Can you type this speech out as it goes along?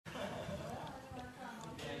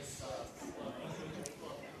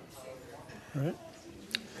All right.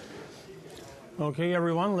 Okay,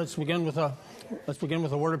 everyone. Let's begin with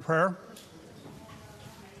a word of prayer.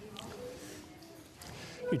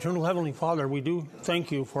 Eternal Heavenly Father, we do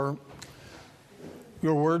thank you for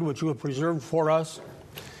your word, which you have preserved for us.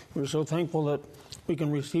 We're so thankful that we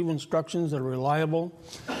can receive instructions that are reliable,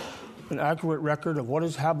 an accurate record of what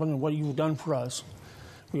has happened and what you've done for us.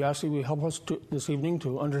 We ask that you help us this evening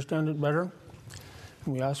to understand it better.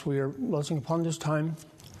 And we ask for your blessing upon this time.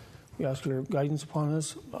 We ask your guidance upon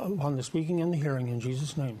us, upon the speaking and the hearing. In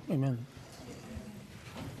Jesus' name, amen.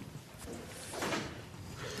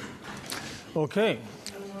 Okay.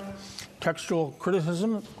 Textual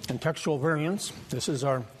criticism and textual variants. This is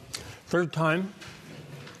our third time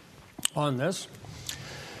on this.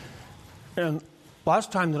 And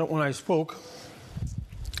last time that when I spoke,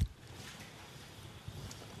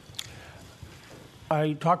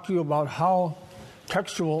 I talked to you about how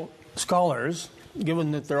textual scholars,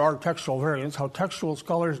 given that there are textual variants, how textual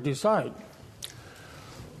scholars decide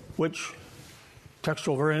which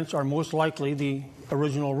textual variants are most likely the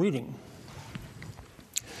original reading.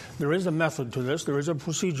 There is a method to this. There is a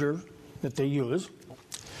procedure that they use.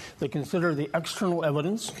 They consider the external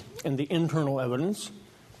evidence and the internal evidence.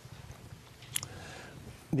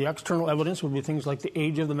 The external evidence would be things like the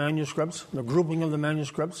age of the manuscripts, the grouping of the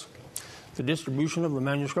manuscripts, the distribution of the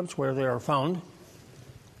manuscripts where they are found.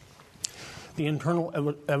 The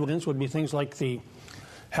internal evidence would be things like the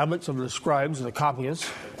habits of the scribes, the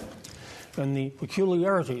copyists, and the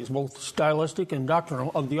peculiarities, both stylistic and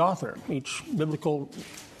doctrinal, of the author. Each biblical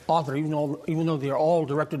author, even though they are all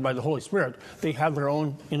directed by the Holy Spirit, they have their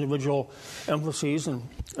own individual emphases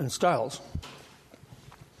and styles.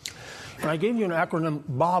 And I gave you an acronym,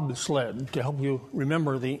 BOBSLED, to help you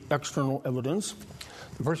remember the external evidence.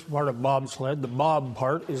 The first part of BOBSLED, the Bob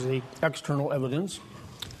part, is the external evidence.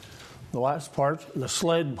 The last part, the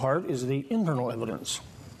sled part, is the internal evidence.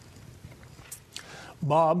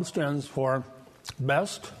 Bob stands for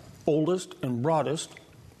best, oldest, and broadest.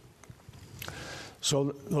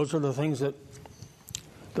 So those are the things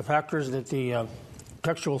the factors that the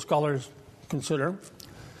textual scholars consider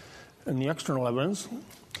in the external evidence.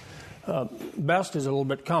 Best is a little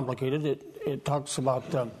bit complicated. It talks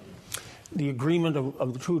about the agreement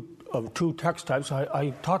of two text types.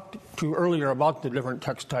 I talked to you earlier about the different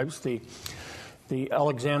text types, the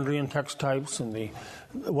Alexandrian text types and the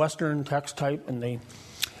Western text type and the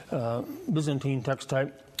Byzantine text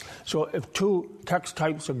type. So if two text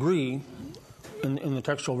types agree in the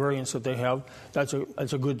textual variants that they have, that's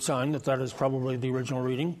a good sign that is probably the original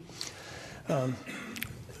reading.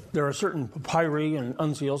 There are certain papyri and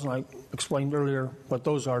uncials, and I explained earlier what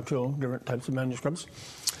those are too, different types of manuscripts.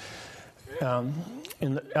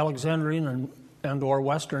 In the Alexandrian and or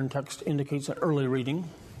Western text indicates an early reading,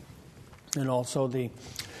 and also the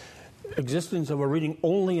existence of a reading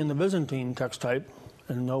only in the Byzantine text type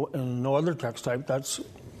and no other text type. That's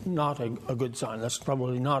not a good sign. That's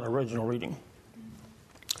probably not original reading.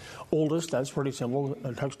 Oldest, that's pretty simple.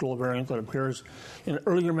 A textual variant that appears in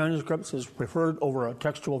earlier manuscripts is preferred over a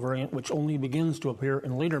textual variant which only begins to appear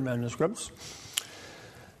in later manuscripts.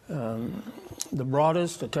 The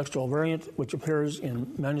broadest, a textual variant which appears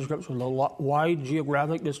in manuscripts with a wide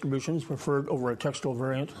geographic distribution, is preferred over a textual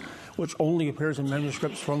variant which only appears in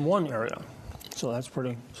manuscripts from one area. So that's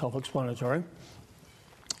pretty self-explanatory.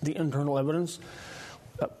 The internal evidence,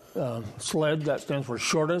 SLED, that stands for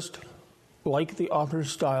shortest, like the author's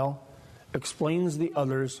style, explains the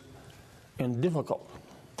others, and difficult.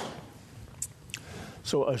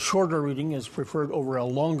 So a shorter reading is preferred over a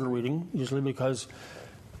longer reading, usually because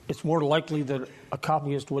it's more likely that a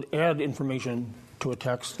copyist would add information to a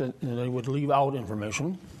text than they would leave out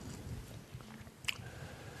information.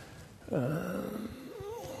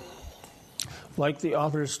 Like the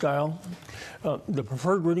author's style, the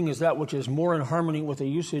preferred reading is that which is more in harmony with the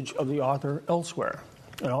usage of the author elsewhere.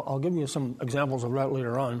 And I'll give you some examples of that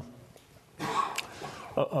later on,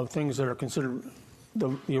 of things that are considered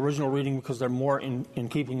the original reading because they're more in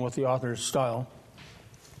keeping with the author's style.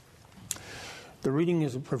 The reading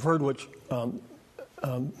is preferred which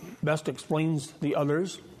best explains the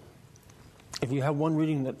others. If you have one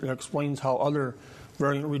reading that explains how other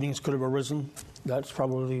variant readings could have arisen, that's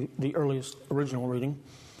probably the earliest original reading.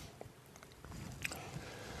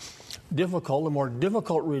 Difficult, a more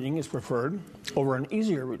difficult reading is preferred over an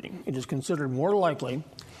easier reading. It is considered more likely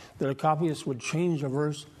that a copyist would change a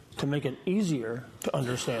verse to make it easier to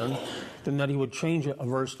understand than that he would change a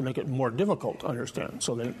verse to make it more difficult to understand.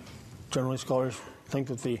 So then generally scholars think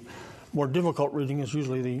that the more difficult reading is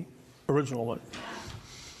usually the original one.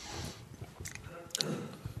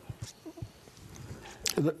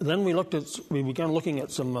 Then we began looking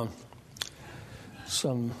at some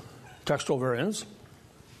some textual variants.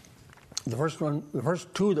 The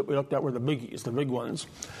first two that we looked at were the biggies, the big ones.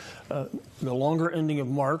 The longer ending of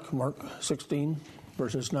Mark 16,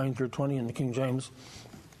 verses 9 through 20 in the King James.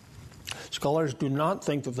 Scholars do not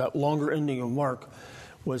think that longer ending of Mark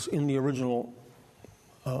was in the original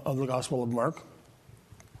of the Gospel of Mark.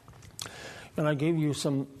 And I gave you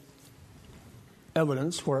some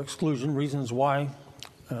evidence for exclusion, reasons why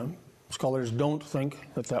scholars don't think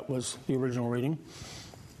that was the original reading.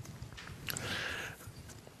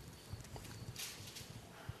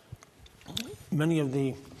 Many of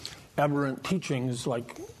the aberrant teachings,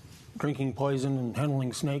 like drinking poison and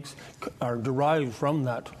handling snakes, are derived from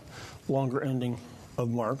that longer ending of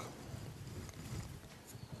Mark.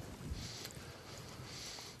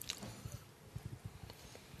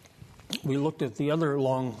 We looked at the other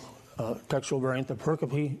long textual variant, the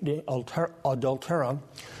Pericope de Adultera,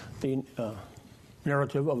 the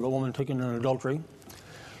narrative of the woman taken in adultery.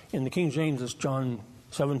 In the King James, it's John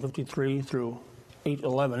 7:53 through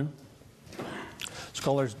 8:11.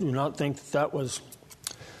 Scholars do not think that was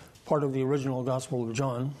part of the original Gospel of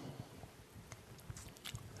John.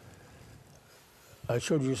 I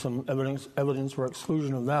showed you some evidence for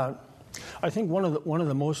exclusion of that. I think one of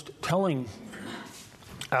the most telling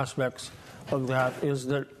aspects of that is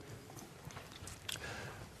that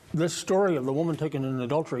this story of the woman taken in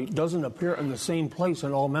adultery doesn't appear in the same place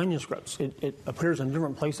in all manuscripts. It appears in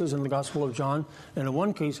different places in the Gospel of John, and in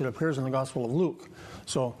one case it appears in the Gospel of Luke.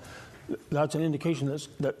 So that's an indication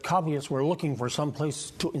that copyists were looking for some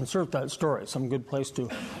place to insert that story, some good place to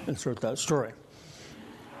insert that story.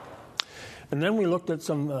 And then we looked at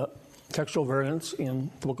some textual variants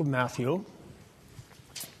in the book of Matthew.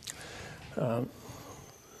 In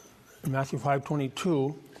Matthew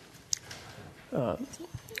 5:22,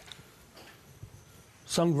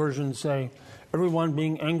 some versions say, everyone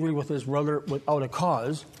being angry with his brother without a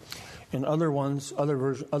cause, and other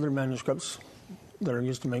manuscripts that are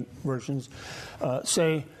used to make versions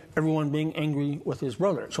say everyone being angry with his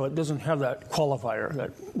brother. So it doesn't have that qualifier,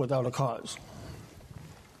 that without a cause.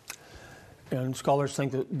 And scholars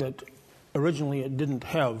think that originally it didn't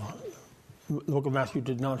have, the book of Matthew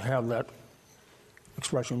did not have that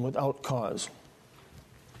expression without cause.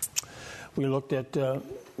 We looked at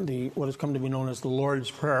what has come to be known as the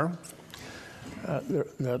Lord's Prayer,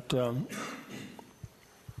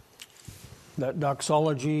 that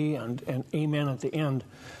doxology and amen at the end.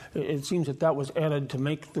 It seems that was added to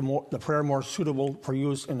make the prayer more suitable for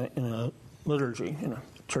use in a liturgy, in a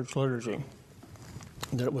church liturgy,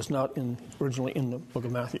 that it was not originally in the book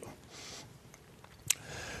of Matthew.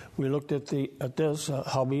 We looked at this,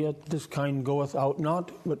 howbeit this kind goeth out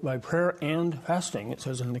not, but by prayer and fasting, it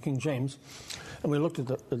says in the King James. And we looked at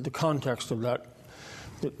the context of that.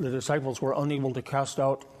 The disciples were unable to cast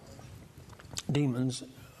out demons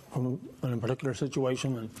in a particular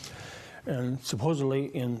situation, and supposedly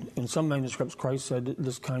in some manuscripts Christ said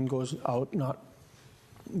this kind goes out not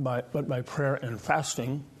but by prayer and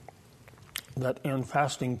fasting. That and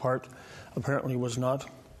fasting part apparently was not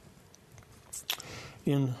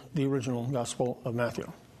in the original Gospel of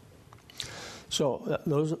Matthew. So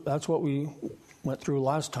that's what we went through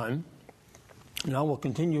last time. Now we'll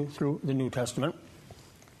continue through the New Testament,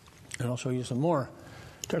 and I'll show you some more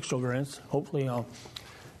textual variants. Hopefully I'll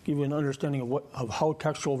give you an understanding of how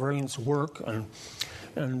textual variants work,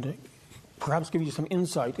 and perhaps give you some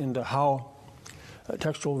insight into how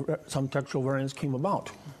some textual variants came about.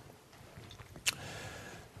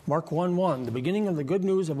 Mark 1:1, the beginning of the good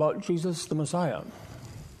news about Jesus the Messiah.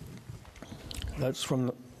 That's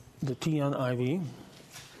from the TNIV.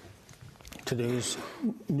 Today's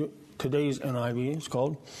NIV is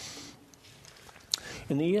called.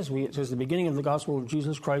 In the ESV, it says the beginning of the gospel of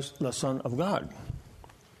Jesus Christ, the Son of God.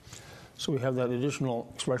 So we have that additional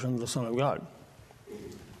expression, the Son of God.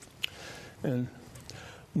 And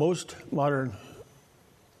most modern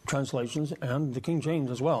translations, and the King James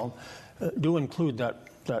as well, do include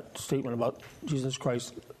that statement about Jesus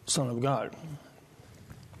Christ, Son of God.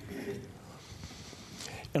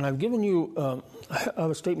 And I've given you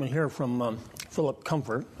a statement here from Philip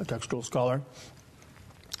Comfort, a textual scholar.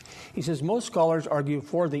 He says, most scholars argue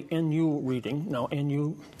for the NU reading. Now,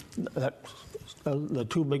 NU, the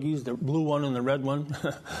two biggies, the blue one and the red one.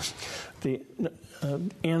 The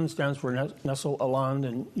N stands for Nestle Aland,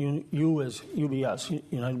 and U is UBS,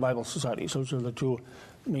 United Bible Society. So those are the two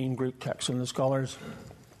main Greek texts. And the scholars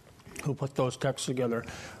who put those texts together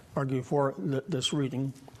argue for this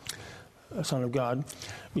reading, Son of God,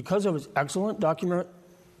 because of its excellent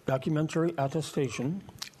documentary attestation,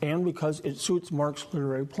 and because it suits Mark's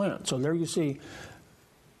literary plan. So there you see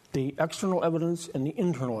the external evidence and the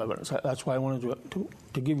internal evidence. That's why I wanted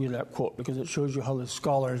to give you that quote, because it shows you how the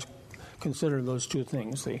scholars consider those two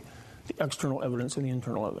things, the external evidence and the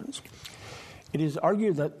internal evidence. It is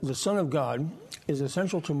argued that the Son of God is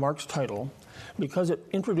essential to Mark's title because it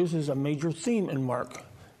introduces a major theme in Mark,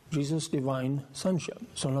 Jesus' divine sonship.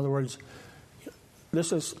 So in other words,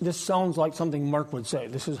 this sounds like something Mark would say.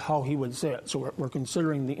 This is how he would say it. So we're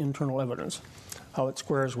considering the internal evidence, how it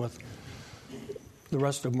squares with the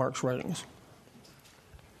rest of Mark's writings.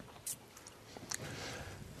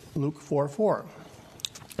 Luke 4:4.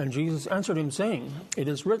 And Jesus answered him, saying, "It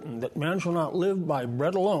is written that man shall not live by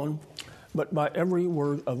bread alone, but by every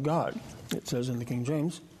word of God." It says in the King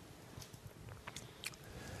James.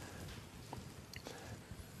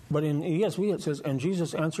 But in ESV it says, "And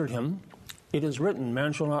Jesus answered him, it is written,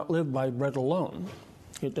 man shall not live by bread alone."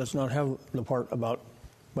 It does not have the part about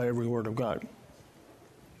by every word of God.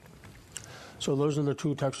 So those are the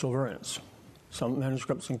two textual variants. Some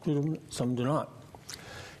manuscripts include them, some do not.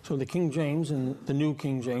 So the King James and the New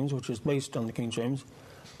King James, which is based on the King James,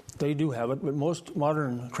 they do have it, but most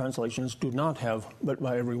modern translations do not have "but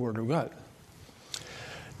by every word of God."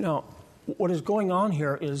 Now, what is going on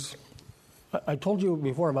here is, I told you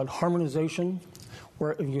before about harmonization,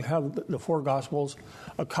 where if you have the four Gospels,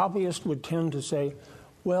 a copyist would tend to say,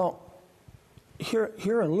 well,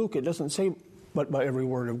 here in Luke it doesn't say "but by every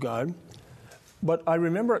word of God," but I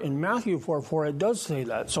remember in Matthew 4:4 it does say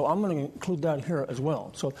that, so I'm going to include that here as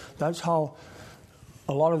well. So that's how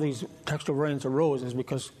a lot of these textual variants arose, is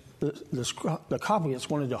because the copyists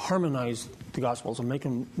wanted to harmonize the Gospels and make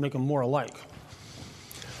them more alike.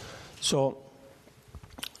 So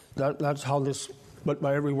that's how this "but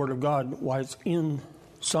by every word of God," why it's in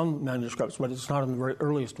some manuscripts, but it's not in the very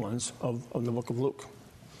earliest ones of the book of Luke.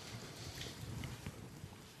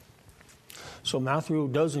 So Matthew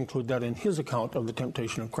does include that in his account of the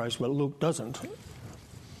temptation of Christ, but Luke doesn't.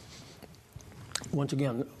 Once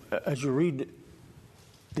again, as you read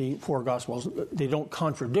the four Gospels, they don't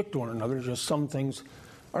contradict one another, just some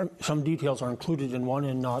details are included in one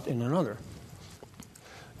and not in another.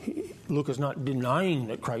 Luke is not denying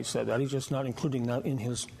that Christ said that, he's just not including that in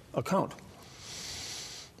his account.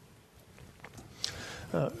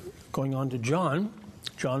 Going on to John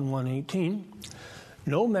 1:18,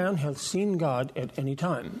 "No man hath seen God at any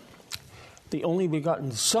time. The only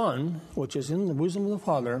begotten Son, which is in the bosom of the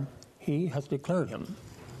Father, he hath declared him."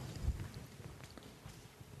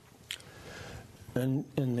 And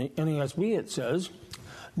in the NASB it says,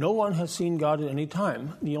 "No one has seen God at any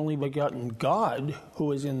time. The only begotten God,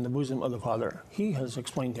 who is in the bosom of the Father, he has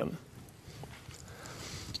explained him."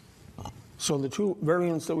 So the two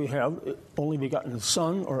variants that we have, only begotten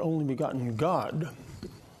Son or only begotten God.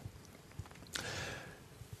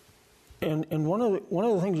 And one of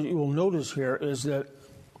the things that you will notice here is that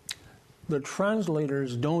the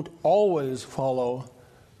translators don't always follow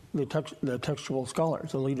the textual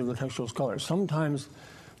scholars, the lead of the textual scholars. Sometimes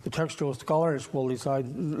the textual scholars will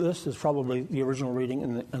decide this is probably the original reading,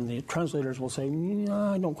 and the translators will say,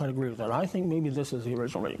 I don't quite agree with that. I think maybe this is the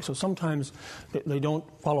original reading. So sometimes they don't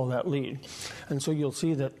follow that lead. And so you'll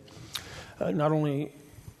see that not only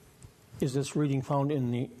is this reading found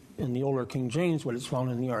in the older King James, but it's found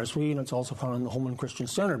in the RSV, and it's also found in the Holman Christian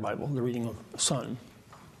Standard Bible, the reading of Son.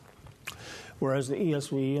 Whereas the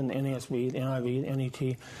ESV and the NASB, the NIV, the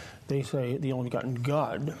NET, they say the only begotten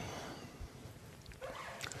God.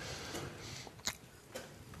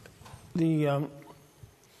 The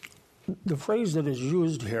phrase that is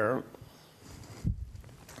used here,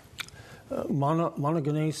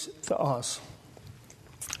 monogenes theos,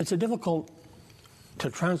 it's difficult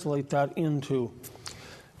to translate that into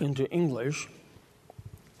English.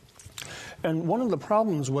 And one of the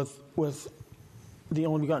problems with the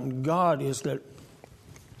only begotten God is that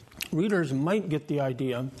readers might get the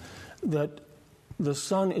idea that the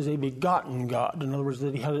Son is a begotten God. In other words,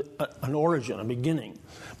 that he had an origin, a beginning.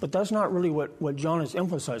 But that's not really what John is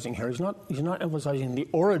emphasizing here. He's not emphasizing the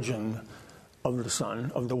origin of the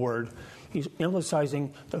Son, of the Word. He's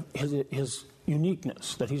emphasizing his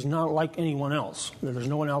uniqueness, that he's not like anyone else, that there's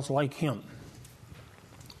no one else like him.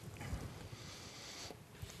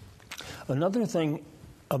 Another thing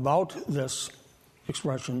about this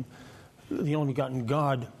expression, the only begotten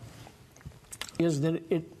God, is that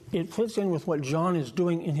it fits in with what John is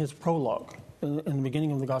doing in his prologue, in the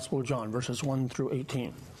beginning of the Gospel of John, verses 1 through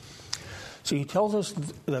 18. So he tells us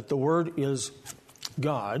that the Word is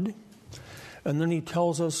God, and then he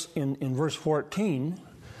tells us in verse 14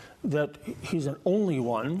 that he's an only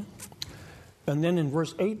one, and then in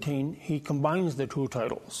verse 18 he combines the two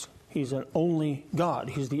titles. He's an only God.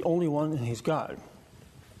 He's the only one, and he's God.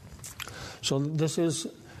 So this is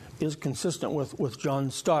is consistent with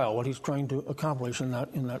John's style, what he's trying to accomplish in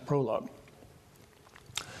that prologue.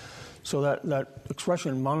 So that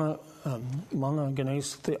expression,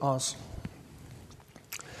 monogenes theos,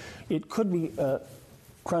 it could be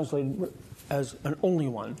translated as an only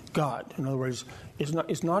one, God. In other words,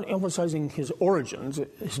 it's not emphasizing his origins,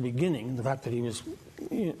 his beginning, the fact that he was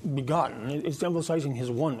begotten. It's emphasizing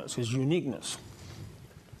his oneness, his uniqueness.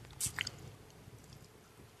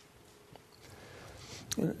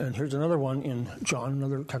 And here's another one in John,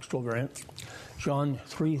 another textual variant, John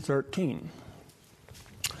 3:13.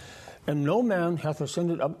 And no man hath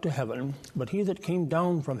ascended up to heaven, but he that came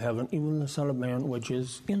down from heaven, even the Son of Man which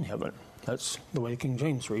is in heaven. That's the way King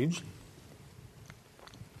James reads.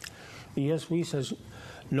 The ESV says,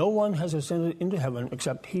 no one has ascended into heaven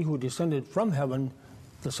except he who descended from heaven,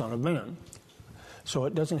 the Son of Man. So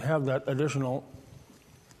it doesn't have that additional,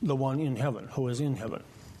 the one in heaven, who is in heaven.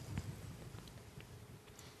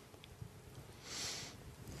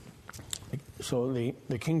 So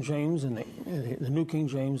the King James and the New King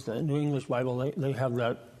James, the New English Bible, they have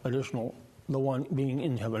that additional, the one being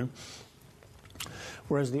in heaven.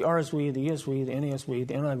 Whereas the RSV, the ESV, the NASB,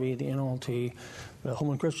 the NIV, the NLT, the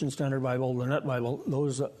Holman Christian Standard Bible, the Net Bible,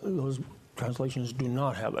 those translations do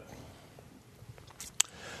not have it.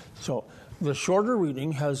 So the shorter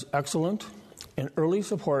reading has excellent and early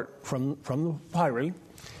support from the papyri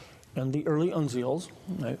and the early uncials.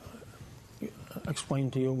 I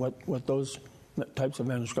explained to you what those types of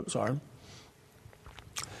manuscripts are.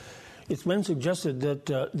 It's been suggested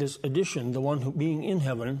that this edition, the one who being in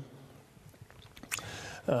heaven,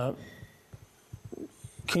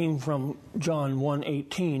 came from John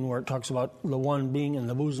 1:18, where it talks about the one being in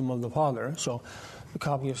the bosom of the Father. So the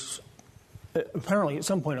copyists, apparently at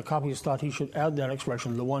some point a copyist thought he should add that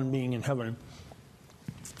expression, the one being in heaven.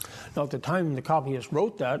 Now at the time the copyist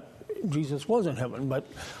wrote that, Jesus was in heaven, but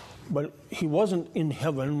he wasn't in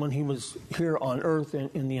heaven when he was here on earth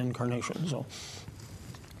in the incarnation. So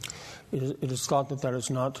it is thought that is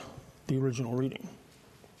not the original reading.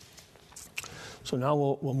 So now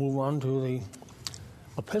we'll move on to the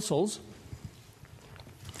epistles.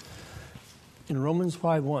 In Romans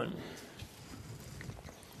 5:1.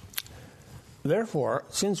 Therefore,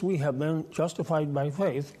 since we have been justified by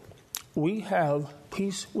faith, we have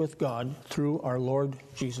peace with God through our Lord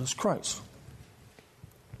Jesus Christ.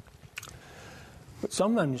 But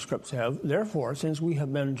some manuscripts have, therefore, since we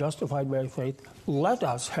have been justified by faith, let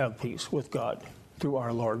us have peace with God through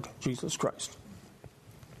our Lord Jesus Christ.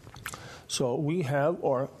 So we have,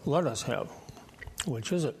 or let us have.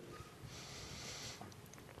 Which is it?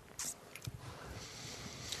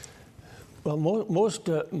 Well, most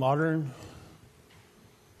modern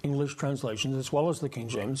English translations, as well as the King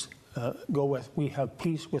James, go with, we have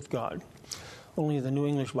peace with God. Only the New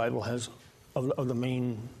English Bible has, of the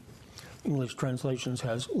main English translations,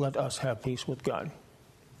 has, let us have peace with God.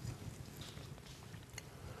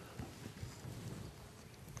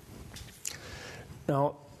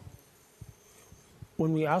 Now,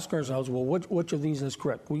 when we ask ourselves, well, which of these is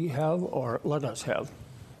correct? We have or let us have?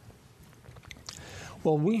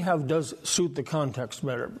 Well, we have does suit the context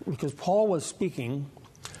better, because Paul was speaking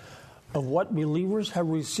of what believers have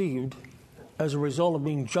received as a result of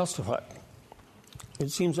being justified. It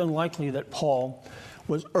seems unlikely that Paul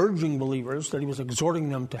was urging believers, that he was exhorting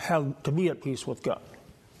them to be at peace with God.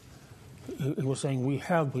 He was saying, we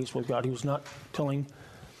have peace with God. He was not telling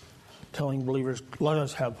believers, let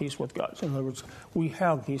us have peace with God. In other words, we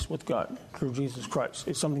have peace with God through Jesus Christ.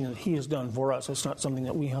 It's something that he has done for us. It's not something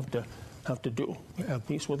that we have to do. We have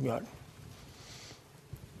peace with God.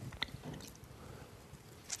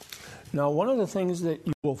 Now, one of the things that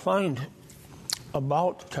you will find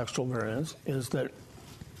about textual variants is that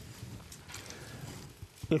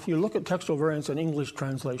if you look at textual variants in English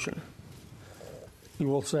translation, you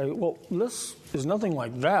will say, well, this is nothing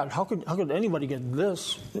like that. How could anybody get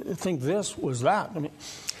this, think this was that? I mean,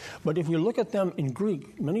 but if you look at them in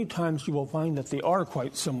Greek, many times you will find that they are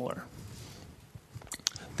quite similar.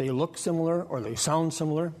 They look similar or they sound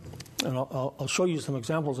similar, and I'll show you some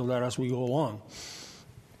examples of that as we go along.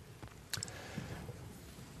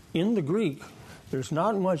 In the Greek, there's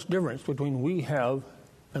not much difference between we have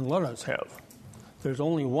and let us have. There's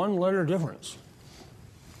only one letter difference.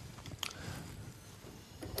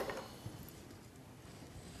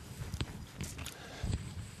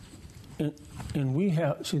 And we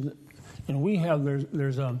have,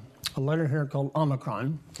 there's a letter here called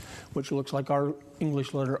Omicron, which looks like our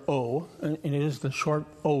English letter O, and it is the short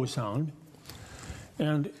O sound.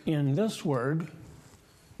 And in this word,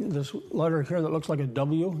 this letter here that looks like a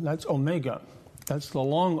W, that's omega. That's the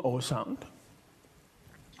long O sound.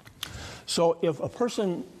 So if a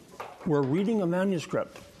person were reading a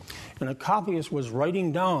manuscript and a copyist was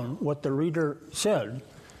writing down what the reader said,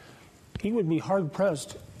 he would be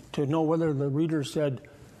hard-pressed to know whether the reader said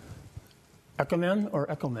ekamen or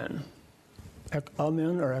ekomen.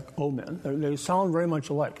 Ekamen or ekomen. They sound very much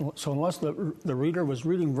alike. So unless the reader was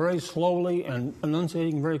reading very slowly and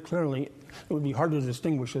enunciating very clearly, it would be hard to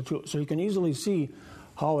distinguish the two. So you can easily see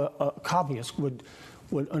how a copyist would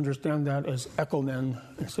understand that as ekomen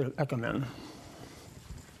instead of ekamen.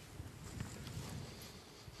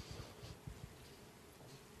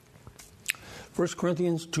 First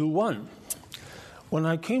Corinthians 2:1. When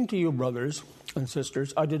I came to you, brothers and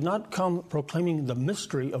sisters, I did not come proclaiming the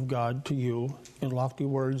mystery of God to you in lofty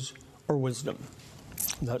words or wisdom.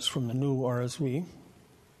 That's from the new RSV.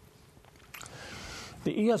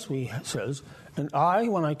 The ESV says, and I,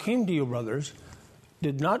 when I came to you, brothers,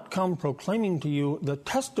 did not come proclaiming to you the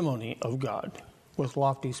testimony of God with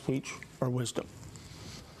lofty speech or wisdom.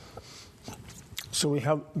 So we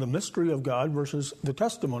have the mystery of God versus the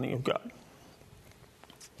testimony of God.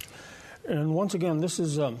 And once again, this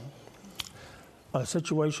is a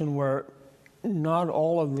situation where not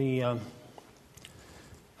all of the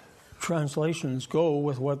translations go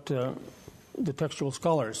with what the textual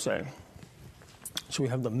scholars say. So we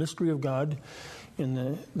have the mystery of God in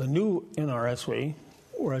the new NRSV,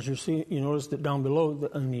 whereas you notice that down below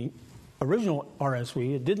in the original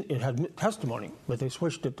RSV it had testimony, but they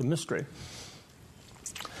switched it to mystery.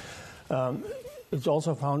 It's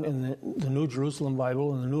also found in the New Jerusalem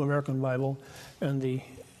Bible and the New American Bible and the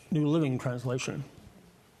New Living Translation.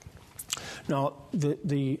 Now,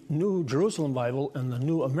 the New Jerusalem Bible and the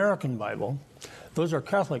New American Bible, those are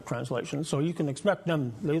Catholic translations, so you can expect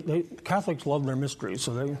them. Catholics love their mysteries,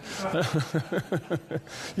 so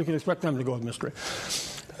you can expect them to go with mystery.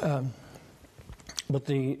 But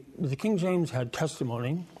the King James had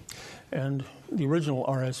testimony, and the original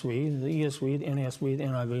RSV, the ESV, the NASB, the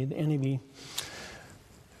NIV, the NEB,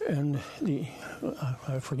 and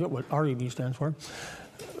I forget what REB stands for,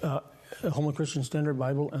 the Holy Christian Standard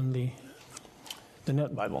Bible and the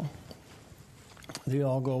Net Bible. They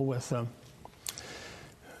all go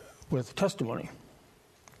with testimony.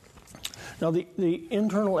 Now, the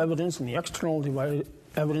internal evidence and the external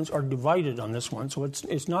evidence are divided on this one, so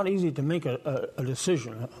it's not easy to make a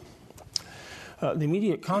decision. The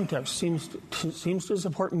immediate context seems to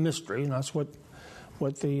support mystery, and that's what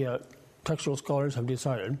the textual scholars have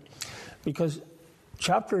decided, because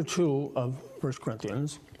chapter 2 of 1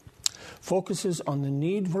 Corinthians focuses on the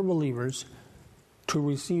need for believers to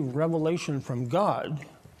receive revelation from God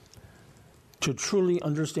to truly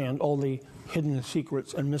understand all the hidden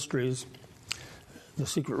secrets and mysteries, the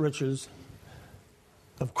secret riches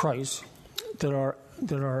of Christ that are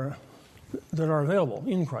available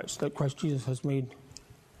in Christ, that Christ Jesus has made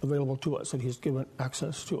available to us, that He's given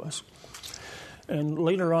access to us. And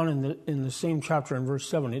later on in the same chapter, in verse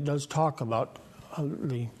 7, it does talk about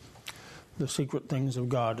the secret things of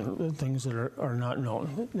God and the things that are not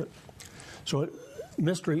known. So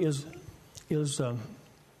mystery is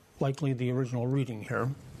likely the original reading here.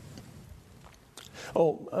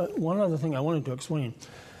 One other thing I wanted to explain.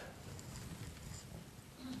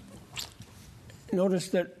 Notice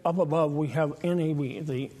that up above we have NAB,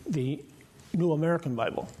 the New American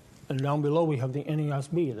Bible. And down below we have the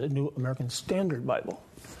NASB, the New American Standard Bible.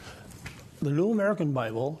 The New American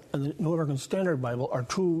Bible and the New American Standard Bible are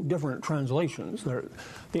two different translations. The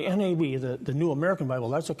NAB, the New American Bible,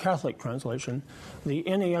 that's a Catholic translation. The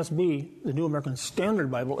NASB, the New American Standard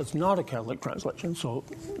Bible, it's not a Catholic translation. So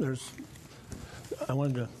I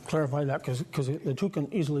wanted to clarify that because the two can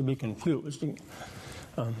easily be confused. The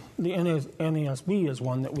NASB is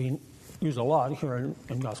one that we use a lot here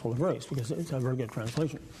in Gospel of Grace because it's a very good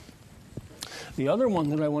translation. The other one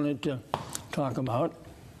that I wanted to talk about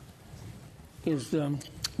is the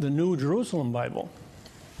New Jerusalem Bible.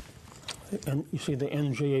 And you see the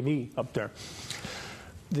NJAB up there.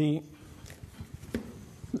 The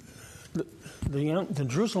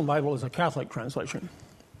Jerusalem Bible is a Catholic translation.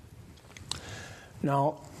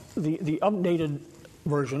 Now, the updated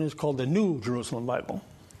version is called the New Jerusalem Bible.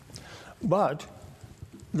 But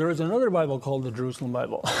there is another Bible called the Jerusalem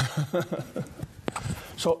Bible.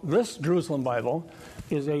 So this Jerusalem Bible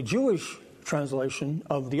is a Jewish translation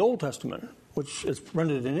of the Old Testament, which is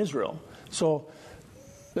printed in Israel. So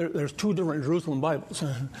there's two different Jerusalem Bibles.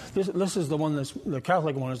 This is the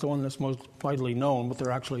Catholic one is the one that's most widely known, but there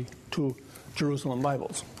are actually two Jerusalem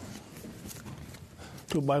Bibles.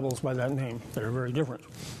 Two Bibles by that name that are very different.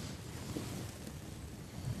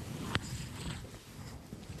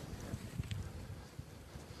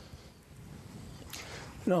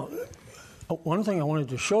 Now, one thing I wanted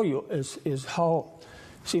to show you is how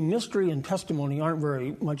See, mystery and testimony aren't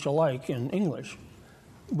very much alike in English,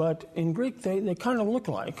 but in Greek they kind of look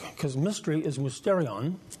alike, because mystery is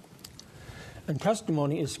mysterion, and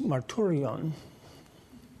testimony is marturion.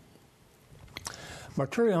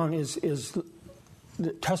 Marturion is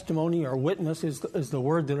the testimony or witness is the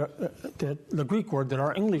word that the Greek word that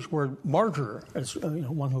our English word martyr, is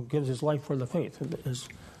one who gives his life for the faith, is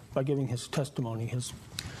by giving his testimony, his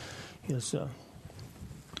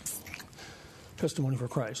testimony for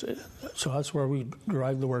Christ. So that's where we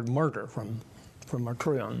derive the word martyr from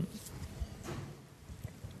marturion.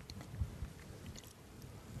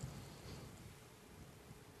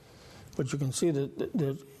 But you can see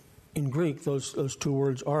that in Greek those two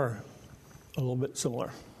words are a little bit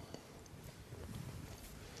similar.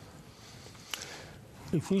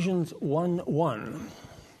 Ephesians 1:1.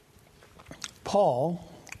 Paul,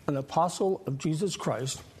 an apostle of Jesus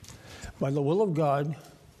Christ, by the will of God,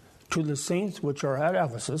 to the saints which are at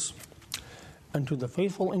Ephesus, and to the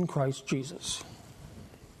faithful in Christ Jesus.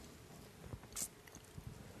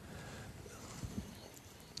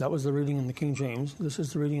 That was the reading in the King James. This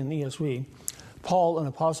is the reading in the ESV. Paul, an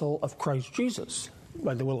apostle of Christ Jesus,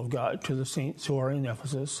 by the will of God, to the saints who are in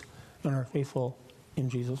Ephesus and are faithful in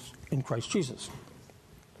Christ Jesus.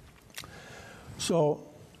 So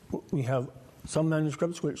we have some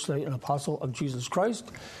manuscripts which say an apostle of Jesus Christ,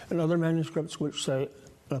 and other manuscripts which say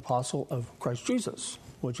an apostle of Christ Jesus.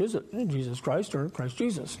 Which is it? Jesus Christ or Christ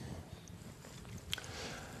Jesus?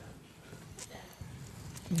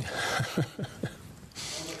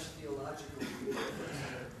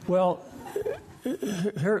 Well,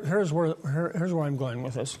 here's where I'm going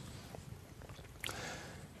with this.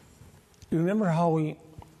 You remember how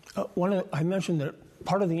I mentioned that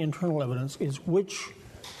part of the internal evidence is which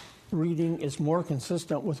reading is more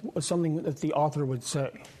consistent with something that the author would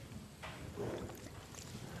say.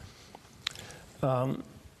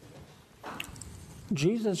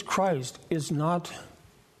 Jesus Christ is not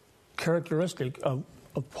characteristic of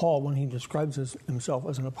Paul when he describes himself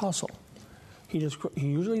as an apostle. He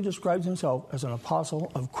usually describes himself as an apostle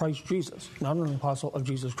of Christ Jesus, not an apostle of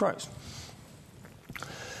Jesus Christ.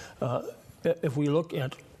 If we look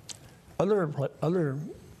at the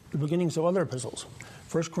beginnings of other epistles,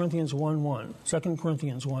 1 Corinthians 1:1, 2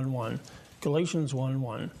 Corinthians 1:1, Galatians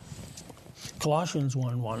 1:1, Colossians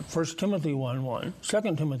 1:1, 1 Timothy 1:1,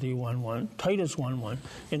 2 Timothy 1:1, Titus 1:1.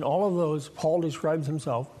 In all of those, Paul describes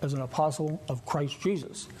himself as an apostle of Christ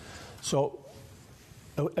Jesus. So,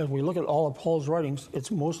 as we look at all of Paul's writings,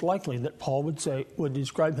 it's most likely that Paul would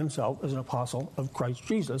describe himself as an apostle of Christ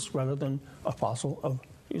Jesus rather than apostle of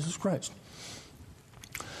Jesus Christ.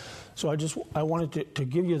 So I wanted to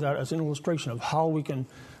give you that as an illustration of how we can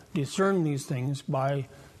discern these things by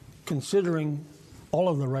considering all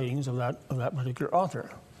of the writings of that particular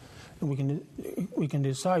author. And we can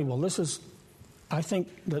decide, well, I think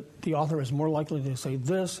that the author is more likely to say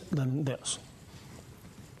this than this.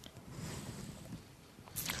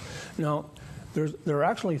 Now, there are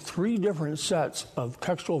actually three different sets of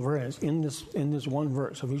textual variants in this one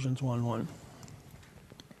verse, Ephesians 1:1.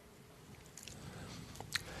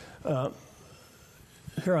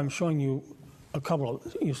 Here I'm showing you a couple.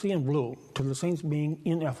 You see in blue, to the saints being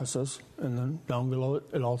in Ephesus, and then down below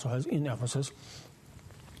it also has in Ephesus.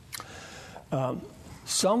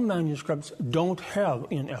 Some manuscripts don't have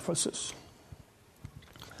in Ephesus.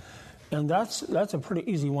 And that's a pretty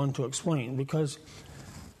easy one to explain, because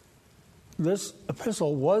this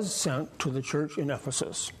epistle was sent to the church in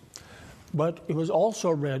Ephesus, but it was also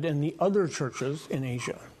read in the other churches in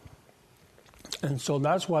Asia. And so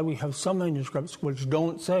that's why we have some manuscripts which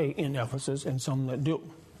don't say in Ephesus and some that do.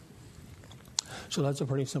 So that's a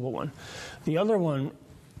pretty simple one. The other one,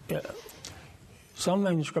 some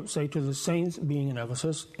manuscripts say to the saints being in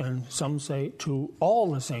Ephesus, and some say to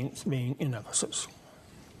all the saints being in Ephesus.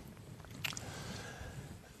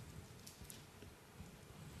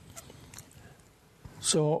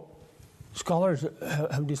 So scholars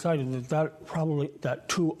have decided that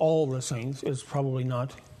to all the saints is probably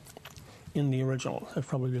not in the original. It's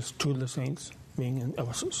probably just to the saints being in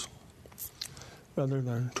Ephesus, rather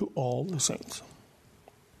than to all the saints.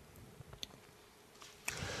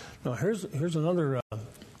 Now here's another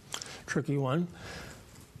tricky one.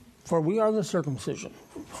 For we are the circumcision,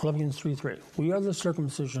 Philippians 3:3. We are the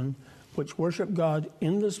circumcision which worship God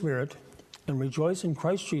in the Spirit and rejoice in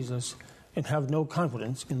Christ Jesus and have no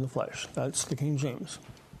confidence in the flesh. That's the King James.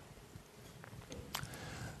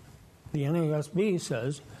 The NASB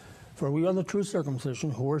says, for we are the true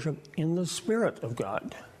circumcision who worship in the Spirit of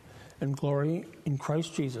God and glory in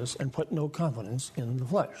Christ Jesus and put no confidence in the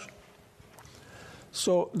flesh.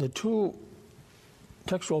 So the two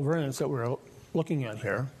textual variants that we're looking at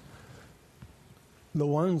here, the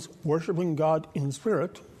ones worshiping God in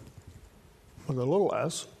spirit, with a little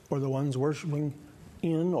s, or the ones worshiping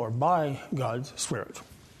in or by God's Spirit.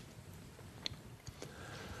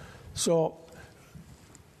 So,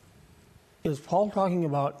 is Paul talking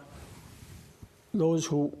about those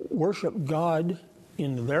who worship God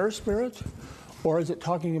in their spirit, or is it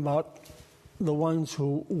talking about the ones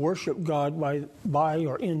who worship God by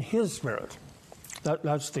or in His Spirit?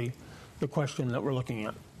 That's the question that we're looking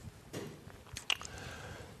at.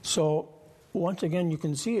 So, once again, you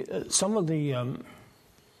can see some of the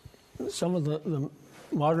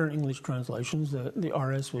modern English translations, the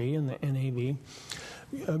RSV and the NAB,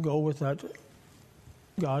 go with that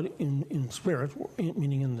God in spirit,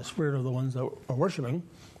 meaning in the spirit of the ones that are worshiping.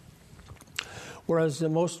 Whereas the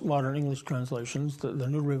most modern English translations, the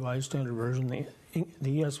New Revised Standard Version, the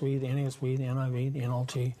ESV, the NASB, the NIV, the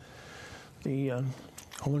NLT, the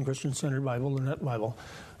Holman Christian Standard Bible, the Net Bible,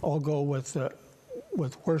 all go with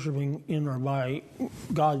worshiping in or by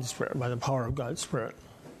God's Spirit, by the power of God's Spirit.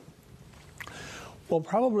 Well,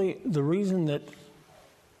 probably the reason that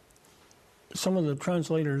some of the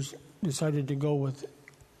translators decided to go with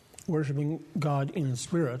worshiping God in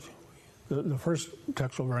spirit, the first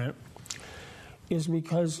textual variant, is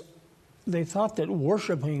because they thought that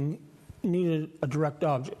worshiping needed a direct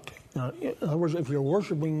object. Now, in other words, if you're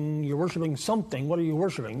worshiping something. What are you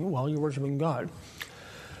worshiping? Well, you're worshiping God.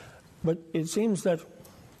 But it seems that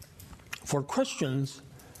for Christians,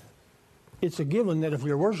 it's a given that if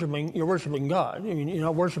you're worshiping God. I mean, you're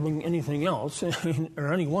not worshiping anything else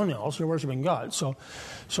or anyone else. You're worshiping God. So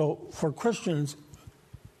for Christians,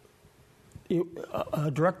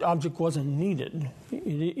 a direct object wasn't needed.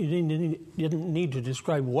 You didn't need to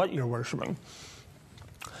describe what you're worshiping.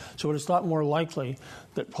 So it is thought more likely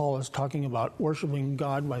that Paul is talking about worshiping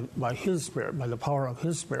God by His Spirit, by the power of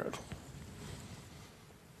His Spirit.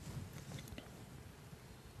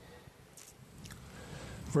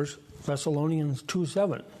 First Thessalonians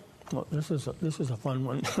 2:7. Well, this is a fun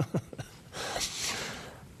one.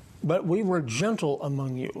 But we were gentle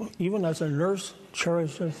among you, even as a nurse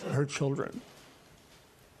cherisheth her children.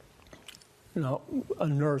 Now, a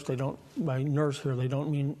nurse, by nurse here, they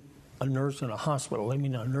don't mean a nurse in a hospital. They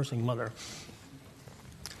mean a nursing mother.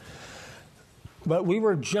 But we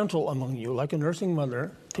were gentle among you, like a nursing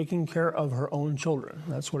mother, taking care of her own children.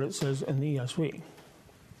 That's what it says in the ESV.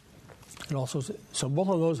 It also says, so both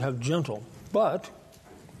of those have gentle, but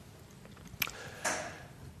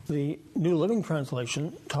the New Living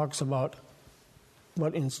Translation talks about,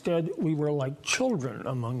 but instead we were like children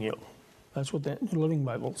among you. That's what the New Living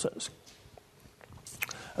Bible says.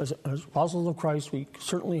 As apostles of Christ, we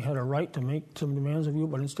certainly had a right to make some demands of you,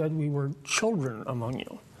 but instead we were children among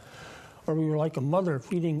you. Or we were like a mother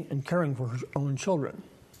feeding and caring for her own children.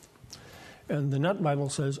 And the Net Bible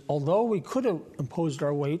says, although we could have imposed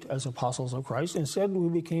our weight as apostles of Christ, instead we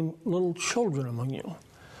became little children among you,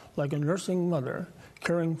 like a nursing mother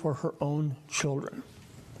caring for her own children.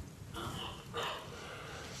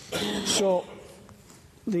 So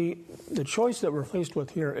the choice that we're faced with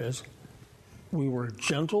here is, we were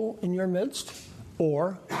gentle in your midst,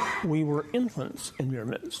 or we were infants in your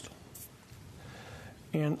midst.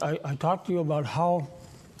 And I talked to you about how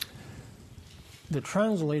the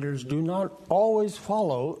translators do not always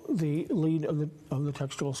follow the lead of the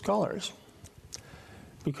textual scholars,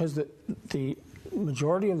 because the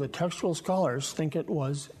majority of the textual scholars think it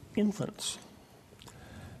was infants.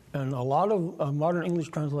 And a lot of modern English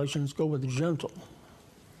translations go with gentle.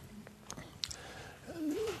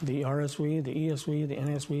 The RSV, the ESV, the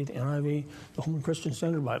NASB, the NIV, the Holman Christian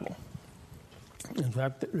Standard Bible. In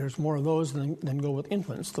fact, there's more of those than go with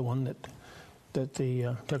infants, the one that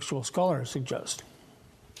the textual scholars suggest.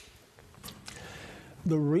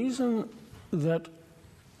 The reason that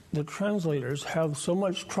the translators have so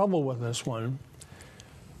much trouble with this one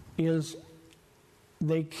is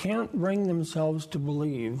they can't bring themselves to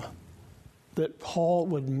believe that Paul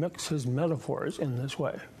would mix his metaphors in this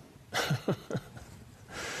way.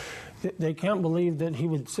 They can't believe that he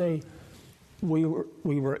would say, we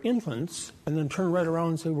were infants, and then turn right around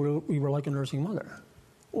and say we were like a nursing mother.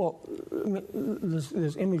 Well,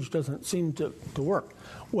 this image doesn't seem to work.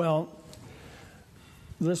 Well,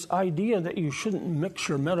 this idea that you shouldn't mix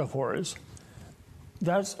your metaphors,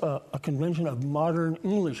 that's a convention of modern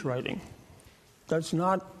English writing. That's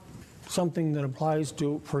not something that applies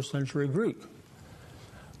to first century Greek.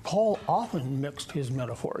 Paul often mixed his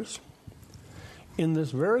metaphors. In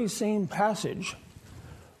this very same passage,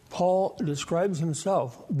 Paul describes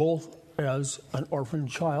himself both as an orphan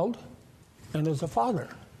child and as a father.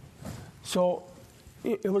 So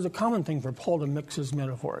it was a common thing for Paul to mix his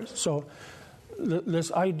metaphors. So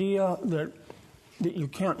this idea that you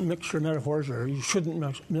can't mix your metaphors or you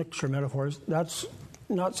shouldn't mix your metaphors, that's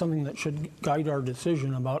not something that should guide our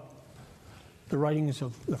decision about the writings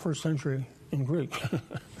of the first century in Greek.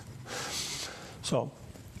 So,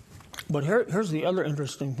 but here's the other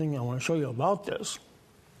interesting thing I want to show you about this.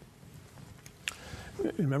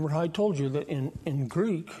 Remember how I told you that in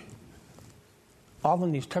Greek,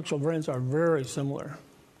 often these textual variants are very similar.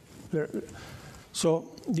 So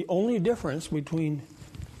the only difference between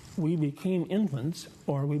we became infants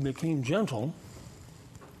or we became gentle,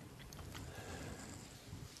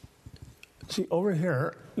 see over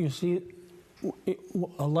here, you see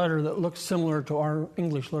a letter that looks similar to our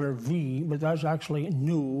English letter V, but that's actually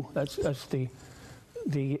nu. That's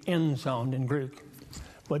the N sound in Greek.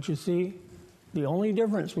 But you see, the only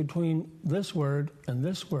difference between this word and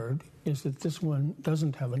this word is that this one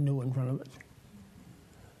doesn't have a nu in front of it.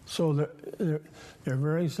 So they're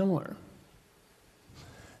very similar.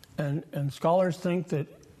 And scholars think that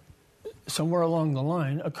somewhere along the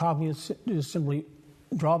line, a copyist just simply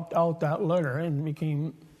dropped out that letter and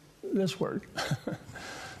became this word.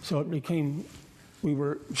 So it became, we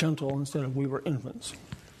were gentle instead of we were infants.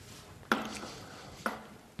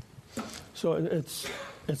 So it's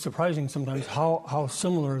surprising sometimes how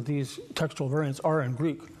similar these textual variants are in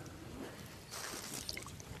Greek,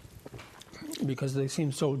 because they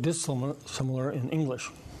seem so dissimilar in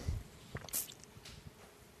English.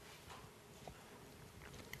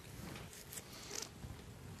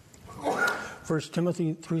 First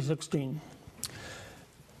Timothy 3:16.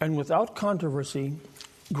 And without controversy,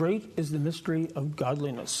 great is the mystery of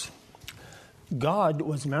godliness. God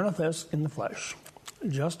was manifest in the flesh,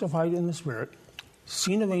 justified in the Spirit,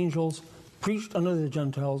 seen of angels, preached unto the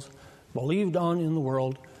Gentiles, believed on in the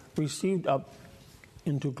world, received up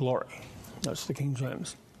into glory. That's the King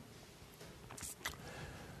James.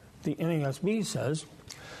 The NASB says,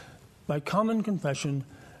 by common confession,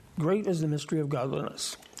 great is the mystery of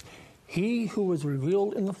godliness. He who was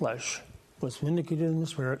revealed in the flesh was vindicated in the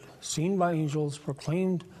Spirit, seen by angels,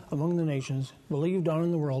 proclaimed among the nations, believed on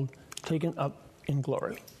in the world, taken up in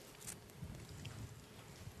glory.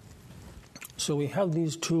 So we have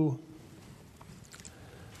these two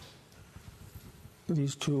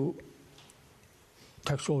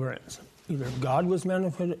textual variants. Either God was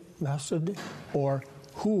manifested or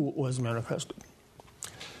who was manifested.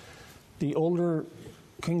 The older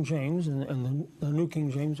King James and the New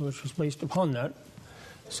King James, which was based upon that,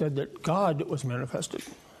 said that God was manifested.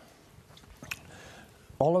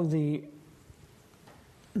 All of the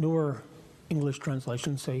newer English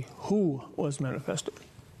translations say who was manifested.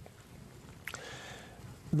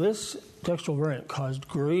 This textual variant caused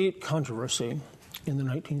great controversy in the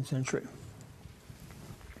 19th century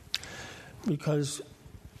because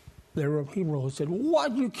there were people who said,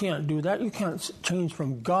 what, you can't do that. You can't change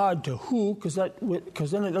from God to who, because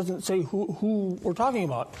then it doesn't say who we're talking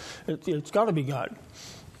about. It's got to be God.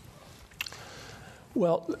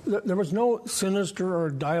 Well, there was no sinister or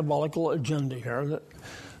diabolical agenda here.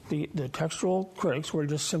 The textual critics were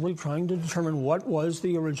just simply trying to determine what was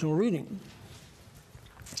the original reading.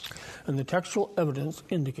 And the textual evidence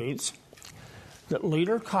indicates that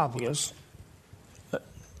later copyists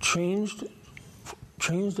changed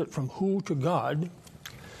it from who to God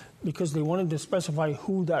because they wanted to specify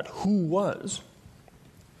who that who was.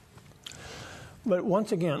 But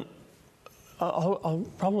once again, I'll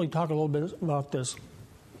probably talk a little bit about this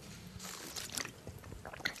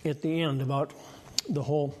at the end, about the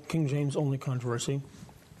whole King James only controversy.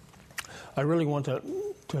 I really want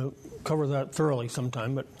to cover that thoroughly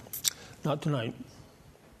sometime, but not tonight.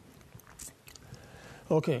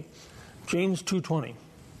 Okay, James 2:20.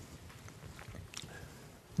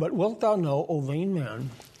 But wilt thou know, O vain man,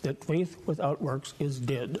 that faith without works is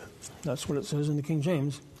dead? That's what it says in the King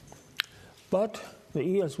James. But the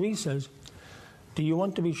ESV says, do you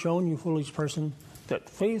want to be shown, you foolish person, that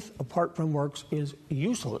faith apart from works is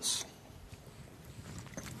useless?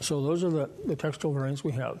 So those are the textual variants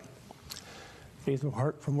we have. Faith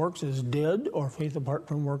apart from works is dead, or faith apart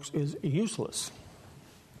from works is useless.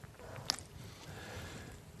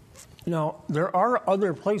 Now, there are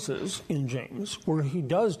other places in James where he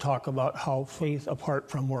does talk about how faith apart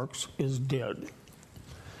from works is dead.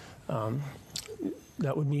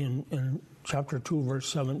 That would be in chapter 2, verse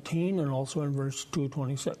 17, and also in verse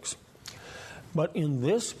 2:26. But in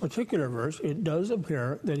this particular verse, it does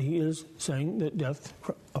appear that he is saying that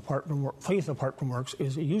faith apart from works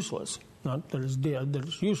is useless. Not that it's dead, that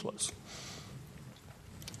it's useless.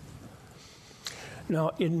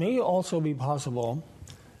 Now, it may also be possible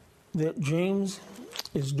that James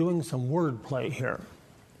is doing some wordplay here.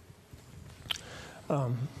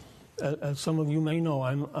 As some of you may know,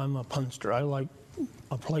 I'm a punster. I like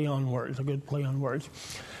a play on words, a good play on words.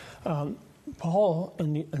 Paul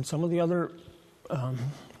and some of the other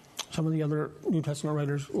New Testament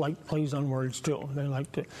writers like plays on words too. They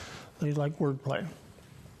like wordplay.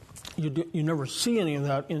 You never see any of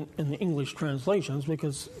that in the English translations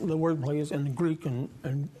because the wordplay is in the Greek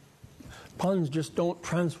and puns just don't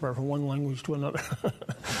transfer from one language to another.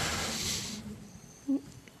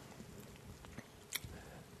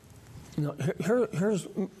 Now, here's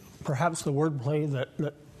perhaps the wordplay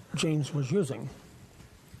that James was using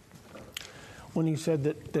when he said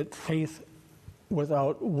that faith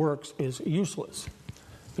without works is useless.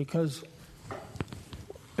 Because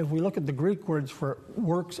if we look at the Greek words for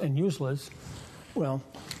works and useless, well,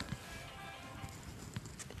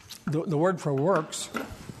 the word for works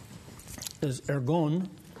is ergon,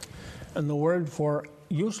 and the word for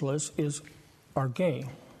useless is arge.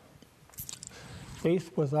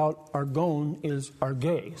 Faith without argon is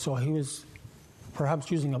arge. So he was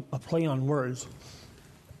perhaps using a play on words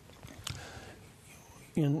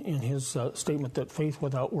in his statement that faith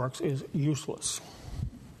without works is useless.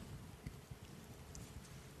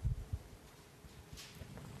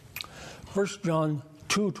 First John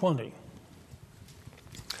 2:20.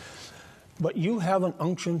 But you have an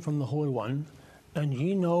unction from the Holy One, and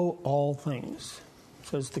ye know all things,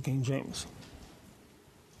 says the King James.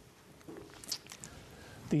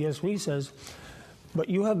 The ESV says, but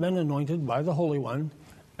you have been anointed by the Holy One,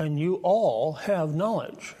 and you all have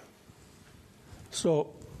knowledge.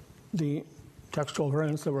 So the textual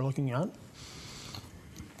variants that we're looking at,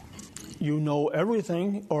 you know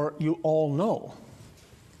everything, or you all know.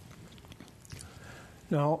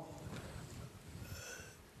 Now,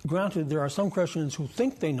 granted, there are some Christians who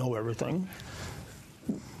think they know everything,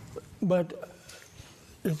 but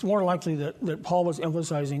it's more likely that Paul was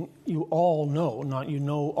emphasizing you all know, not you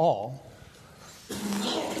know all.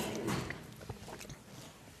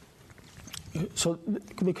 So,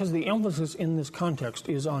 because the emphasis in this context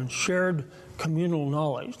is on shared communal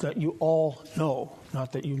knowledge, that you all know,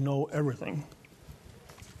 not that you know everything.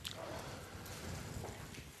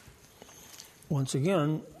 Once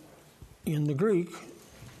again, in the Greek,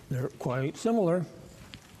 they're quite similar.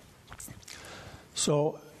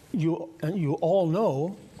 So, you all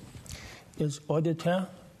know is oidete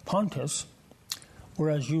pontis,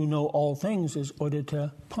 whereas you know all things is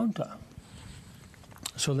oidete ponta.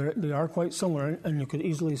 So they are quite similar, and you could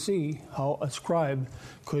easily see how a scribe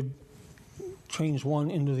could change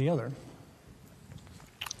one into the other.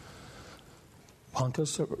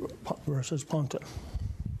 Pontus versus ponta.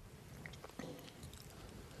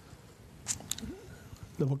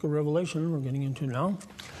 The book of Revelation we're getting into now.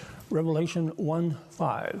 Revelation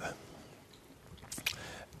 1:5.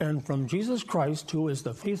 And from Jesus Christ, who is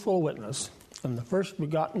the faithful witness, and the first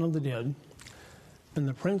begotten of the dead, and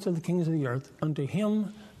the prince of the kings of the earth, unto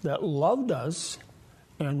him that loved us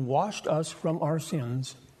and washed us from our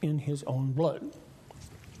sins in his own blood.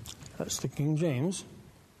 That's the King James.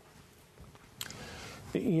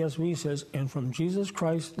 The ESV says, and from Jesus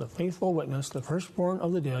Christ, the faithful witness, the firstborn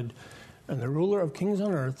of the dead, and the ruler of kings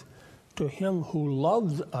on earth, to him who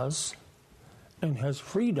loves us and has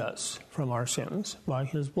freed us from our sins by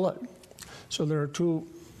his blood. So there are two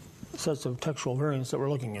sets of textual variants that we're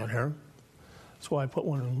looking at here. That's why I put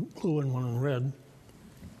one in blue and one in red.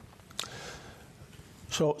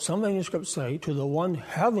 So some manuscripts say, to the one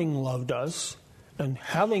having loved us and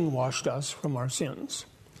having washed us from our sins.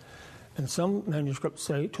 And some manuscripts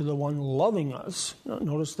say, to the one loving us. Now,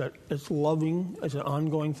 notice that it's loving as an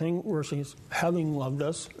ongoing thing versus having loved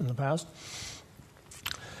us in the past.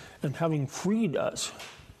 And having freed us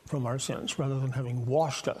from our sins rather than having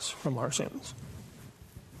washed us from our sins.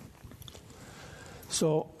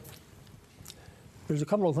 So there's a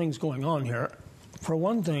couple of things going on here. For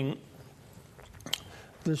one thing,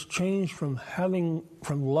 this change from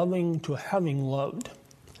loving to having loved.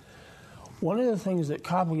 One of the things that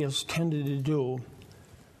copyists tended to do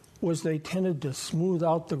was they tended to smooth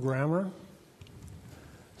out the grammar.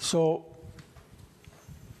 So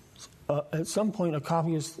at some point, a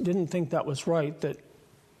copyist didn't think that was right, that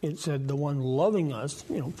it said the one loving us,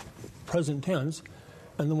 present tense,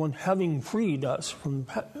 and the one having freed us from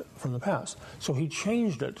the past. So he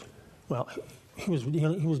changed it. Well, he was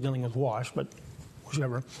dealing with wash, but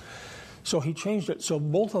whichever. So he changed it so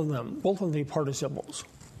both of the participles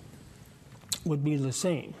would be the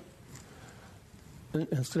same.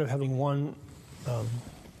 Instead of having one,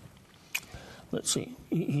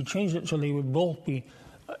 he changed it so they would both be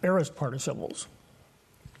aorist participles.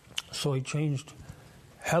 So he changed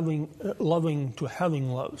loving to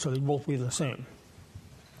having loved, so they'd both be the same.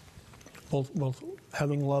 both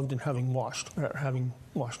having loved and having washed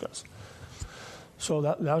us. So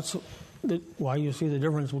that's why you see the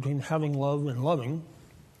difference between having loved and loving.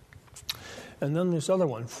 And then this other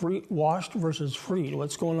one, washed versus freed.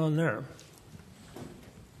 What's going on there?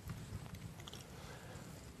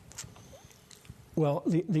 Well,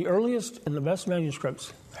 the earliest and the best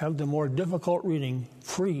manuscripts have the more difficult reading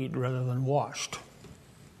freed rather than washed.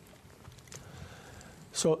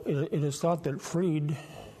 So it is thought that freed,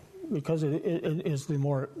 because it is the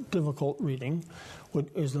more difficult reading,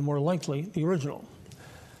 is the more likely the original.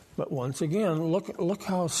 But once again, look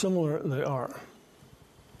how similar they are.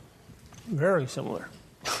 Very similar.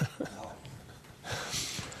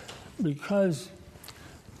 Because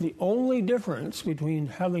the only difference between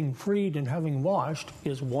having freed and having washed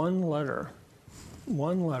is one letter.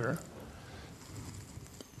 One letter.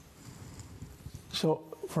 So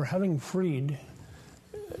for having freed,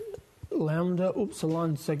 lambda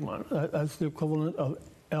upsilon sigma, that's the equivalent of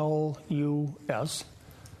LUS.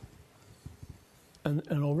 And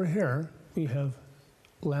over here, we have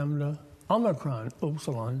lambda omicron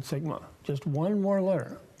upsilon sigma. Just one more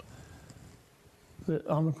letter, the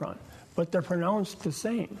omicron. But they're pronounced the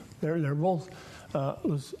same. They're both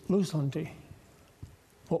lusanti,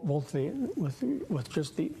 both with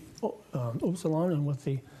just the upsilon and with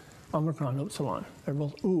the omicron upsilon. They're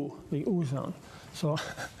both the oo sound.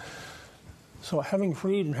 So having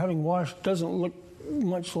freed and having washed doesn't look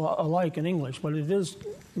much alike in English, but it is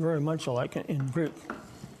very much alike in Greek.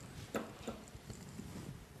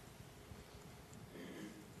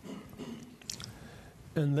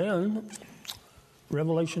 And then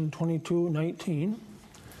Revelation 22:19,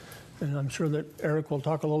 and I'm sure that Eric will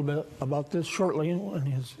talk a little bit about this shortly.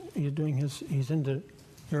 And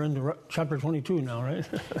you're into chapter 22 now, right?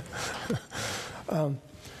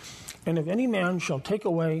 And if any man shall take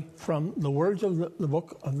away from the words of the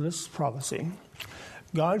book of this prophecy,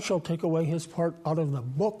 God shall take away his part out of the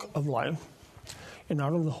book of life, and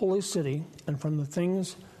out of the holy city, and from the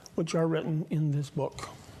things which are written in this book.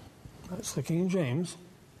 That's the King James.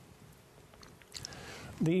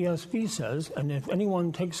 The ESV says, and if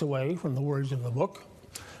anyone takes away from the words of the book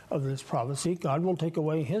of this prophecy, God will take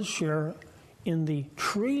away his share in the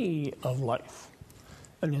tree of life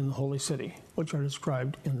and in the holy city, which are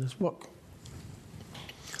described in this book.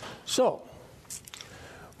 So,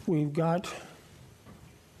 we've got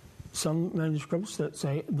some manuscripts that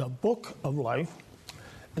say the book of life,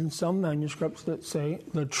 and some manuscripts that say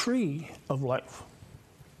the tree of life.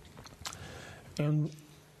 And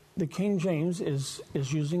the King James is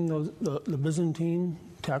using the Byzantine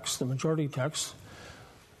text, the majority text,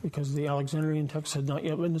 because the Alexandrian text had not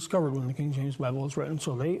yet been discovered when the King James Bible was written,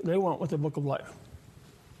 so they went with the book of life.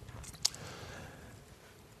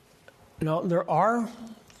 Now, there are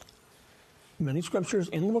many scriptures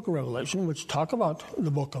in the book of Revelation which talk about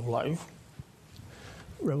the book of life.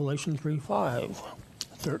 Revelation 3:5,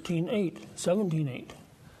 13:8, 17:8,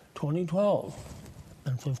 20:12,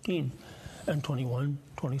 and 15, and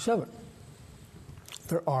 21:27.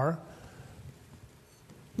 There are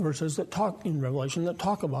verses that talk in Revelation that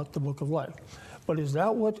talk about the book of life. But is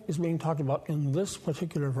that what is being talked about in this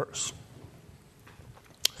particular verse?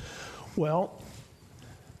 Well,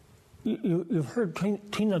 you've heard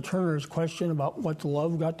Tina Turner's question about what's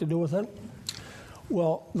love got to do with it.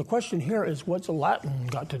 Well, the question here is, what's Latin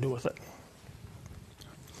got to do with it?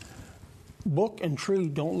 Book and tree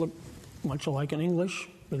don't look much alike in English.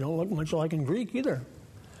 They don't look much alike in Greek either.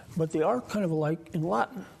 But they are kind of alike in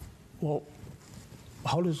Latin. Well,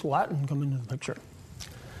 how does Latin come into the picture?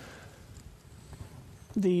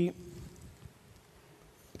 The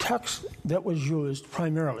text that was used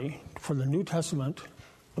primarily for the New Testament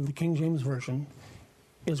of the King James Version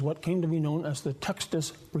is what came to be known as the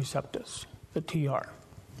Textus Receptus, the TR.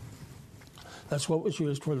 That's what was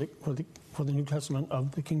used for the New Testament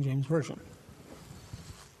of the King James Version.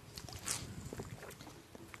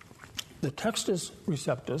 The Textus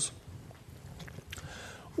Receptus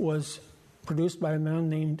was produced by a man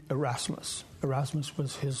named Erasmus. Erasmus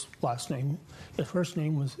was his last name. His first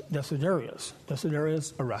name was Desiderius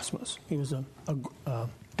Erasmus. He was a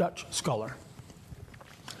Dutch scholar.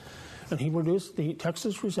 And he produced the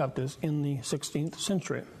Textus Receptus in the 16th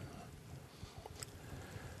century.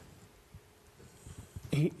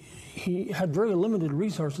 He had very limited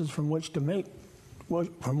resources from which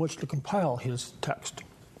to compile his text.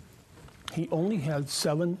 He only had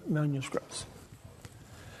 7 manuscripts.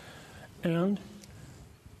 And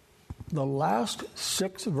the last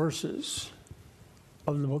 6 verses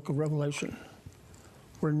of the book of Revelation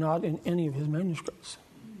were not in any of his manuscripts.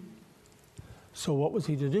 So what was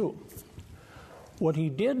he to do? What he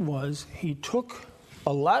did was he took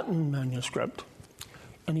a Latin manuscript,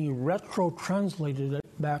 and he retro-translated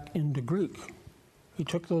it back into Greek. He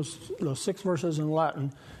took those 6 verses in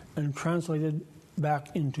Latin and translated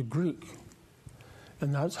back into Greek.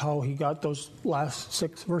 And that's how he got those last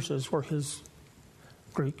 6 verses for his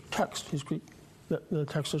Greek text, the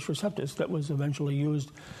Textus Receptus that was eventually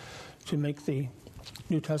used to make the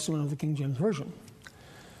New Testament of the King James Version.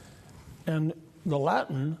 And the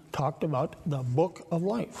Latin talked about the book of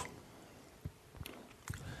life.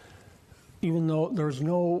 Even though there's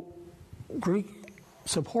no Greek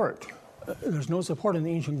support, there's no support in the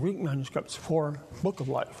ancient Greek manuscripts for book of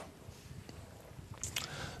life.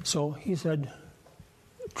 So he said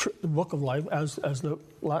the book of life as the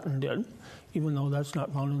Latin did, even though that's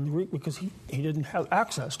not found in the Greek, because he didn't have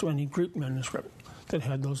access to any Greek manuscript that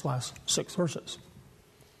had those last 6 verses.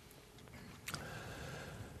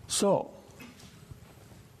 So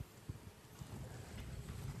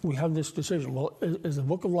we have this decision. Well, is the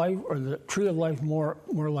book of life or the tree of life more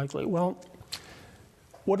likely? Well,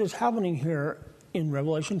 what is happening here in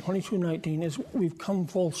Revelation 22:19 is we've come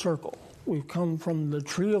full circle. We've come from the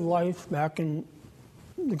tree of life back in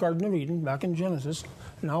the Garden of Eden, back in Genesis.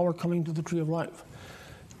 Now we're coming to the tree of life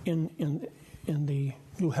in the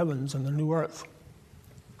new heavens and the new earth.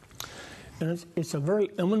 And it's a very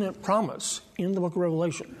eminent promise in the book of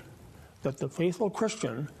Revelation that the faithful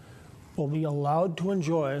Christian will be allowed to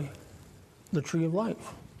enjoy the tree of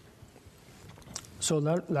life. So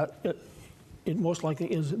that it most likely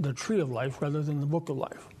is the tree of life rather than the book of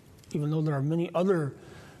life, even though there are many other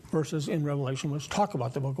verses in Revelation which talk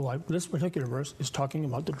about the book of life. This particular verse is talking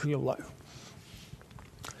about the tree of life.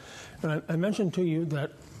 And I mentioned to you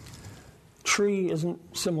that tree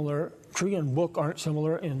and book aren't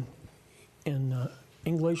similar in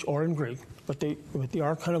English or in Greek, but they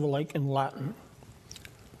are kind of alike in Latin.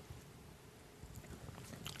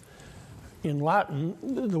 In Latin,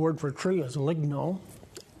 the word for tree is ligno,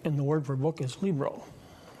 and the word for book is libro.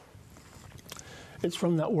 It's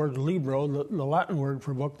from that word libro, the Latin word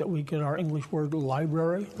for book, that we get our English word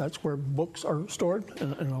library. That's where books are stored,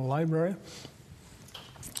 in a library.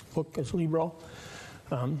 Book is libro.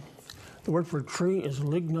 The word for tree is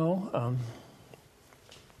ligno.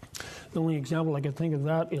 The only example I can think of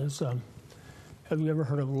that is, have you ever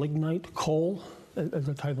heard of lignite, coal? As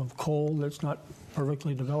a type of coal that's not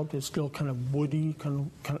perfectly developed. It's still kind of woody,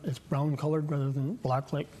 kind of it's brown colored rather than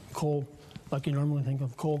black like coal, like you normally think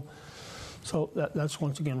of coal. So that's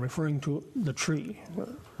once again referring to the tree,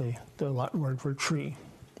 the Latin word for tree.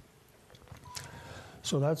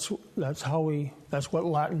 So that's what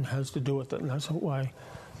Latin has to do with it, and that's why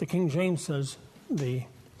the King James says the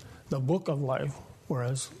book of life,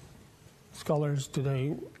 whereas scholars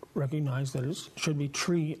today recognize that it should be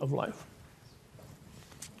tree of life.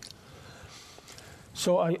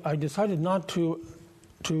 So I decided not to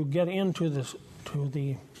get into this, to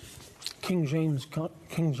the King James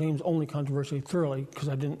only controversy thoroughly, because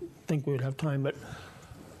I didn't think we would have time. But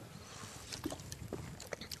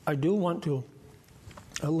I do want to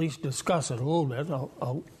at least discuss it a little bit.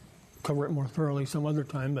 I'll cover it more thoroughly some other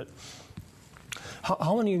time. But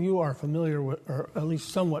how many of you are familiar with, or at least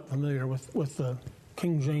somewhat familiar with the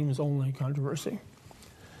King James only controversy?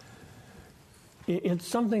 It's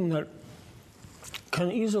something that can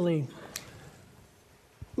easily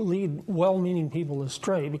lead well-meaning people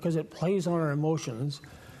astray because it plays on our emotions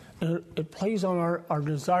and it plays on our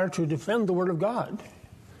desire to defend the Word of God.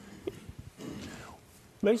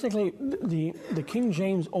 Basically, the King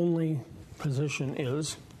James only position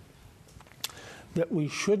is that we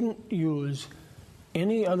shouldn't use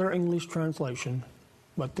any other English translation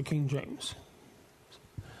but the King James.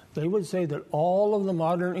 They would say that all of the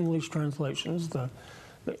modern English translations, the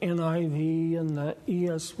NIV and the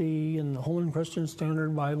ESV and the Holman Christian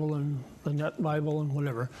Standard Bible and the Net Bible and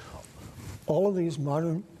whatever, all of these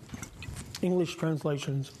modern English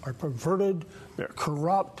translations are perverted, they're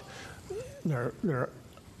corrupt, they're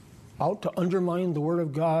out to undermine the Word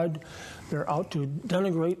of God, they're out to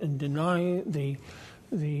denigrate and deny the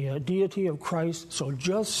deity of Christ, so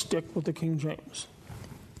just stick with the King James.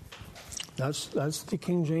 That's the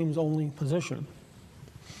King James only position.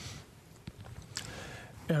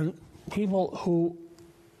 And people who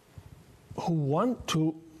want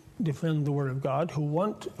to defend the Word of God,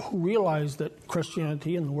 who realize that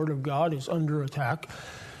Christianity and the Word of God is under attack,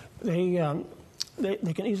 they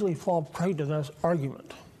can easily fall prey to this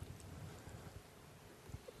argument.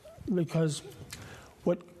 Because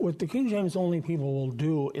what the King James only people will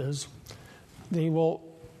do is they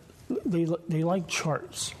like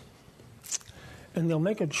charts. And they'll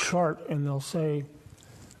make a chart and they'll say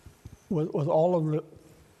with all of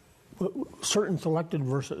certain selected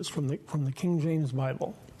verses from the King James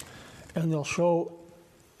Bible, and they'll show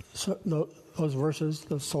those verses,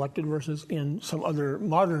 those selected verses, in some other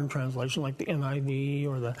modern translation like the NIV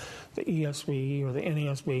or the ESV or the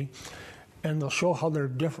NASB, and they'll show how they're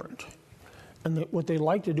different. And what they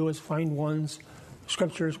like to do is find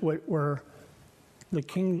scriptures where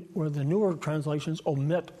the newer translations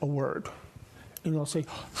omit a word. And they'll say,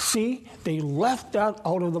 see, they left that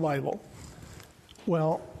out of the Bible.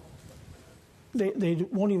 Well, they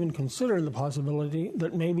won't even consider the possibility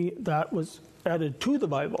that maybe that was added to the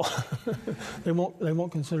Bible. They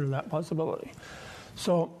won't consider that possibility.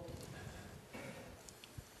 So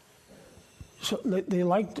they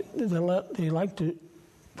like to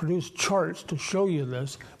produce charts to show you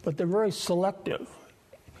this, but they're very selective.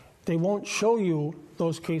 They won't show you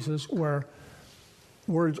those cases where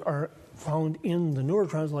words are found in the newer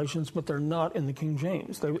translations, but they're not in the King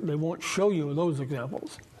James. They won't show you those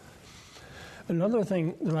examples. Another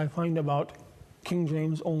thing that I find about King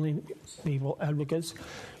James only people, advocates,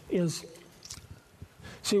 is,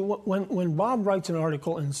 see, when Bob writes an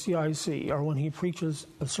article in CIC or when he preaches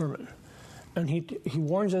a sermon, and he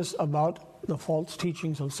warns us about the false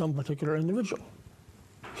teachings of some particular individual,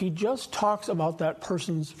 he just talks about that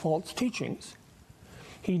person's false teachings.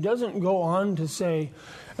 He doesn't go on to say,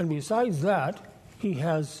 and besides that, he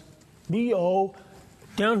has BO,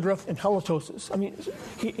 dandruff, and halitosis. I mean,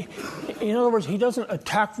 in other words, he doesn't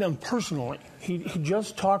attack them personally. He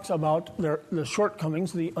just talks about the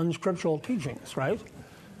shortcomings, the unscriptural teachings, right?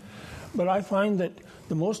 But I find that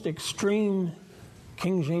the most extreme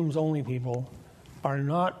King James only people are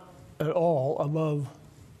not at all above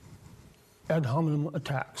ad hominem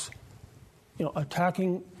attacks.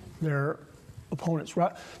 Attacking their opponents.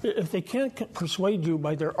 If they can't persuade you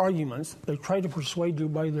by their arguments, they try to persuade you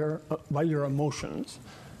by your emotions,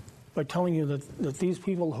 by telling you that these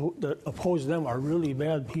people that oppose them are really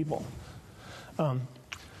bad people. I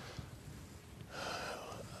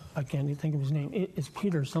can't even think of his name. It's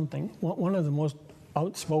Peter something. One of the most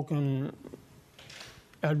outspoken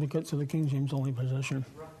advocates of the King James only position.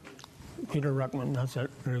 Peter Ruckman, that's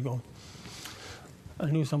it. There you go. I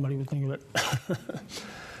knew somebody would think of it.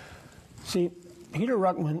 See, Peter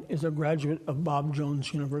Ruckman is a graduate of Bob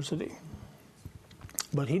Jones University.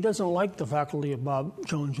 But he doesn't like the faculty of Bob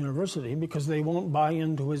Jones University because they won't buy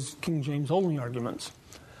into his King James only arguments.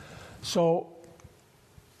 So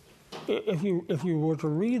if you were to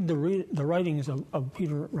read the writings of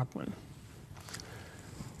Peter Ruckman,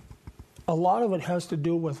 a lot of it has to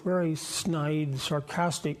do with very snide,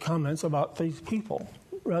 sarcastic comments about these people.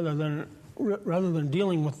 Rather than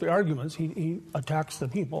dealing with the arguments, he attacks the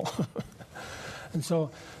people. And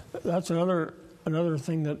so that's another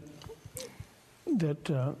thing that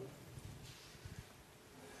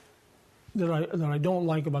I don't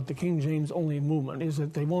like about the King James only movement is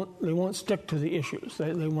that they won't stick to the issues.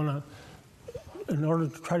 They want to, in order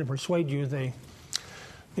to try to persuade you, they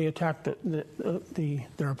attack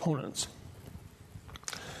their opponents.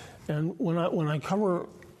 And when I cover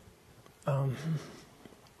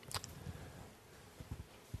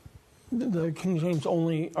the King James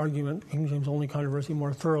only argument, King James only controversy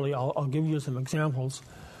more thoroughly, I'll give you some examples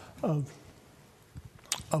of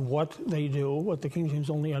what they do, what the King James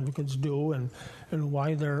only advocates do, and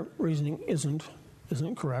why their reasoning isn't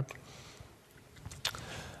correct.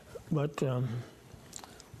 But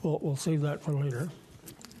we'll save that for later.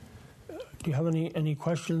 Do you have any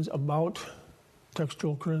questions about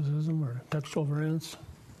textual criticism or textual variants?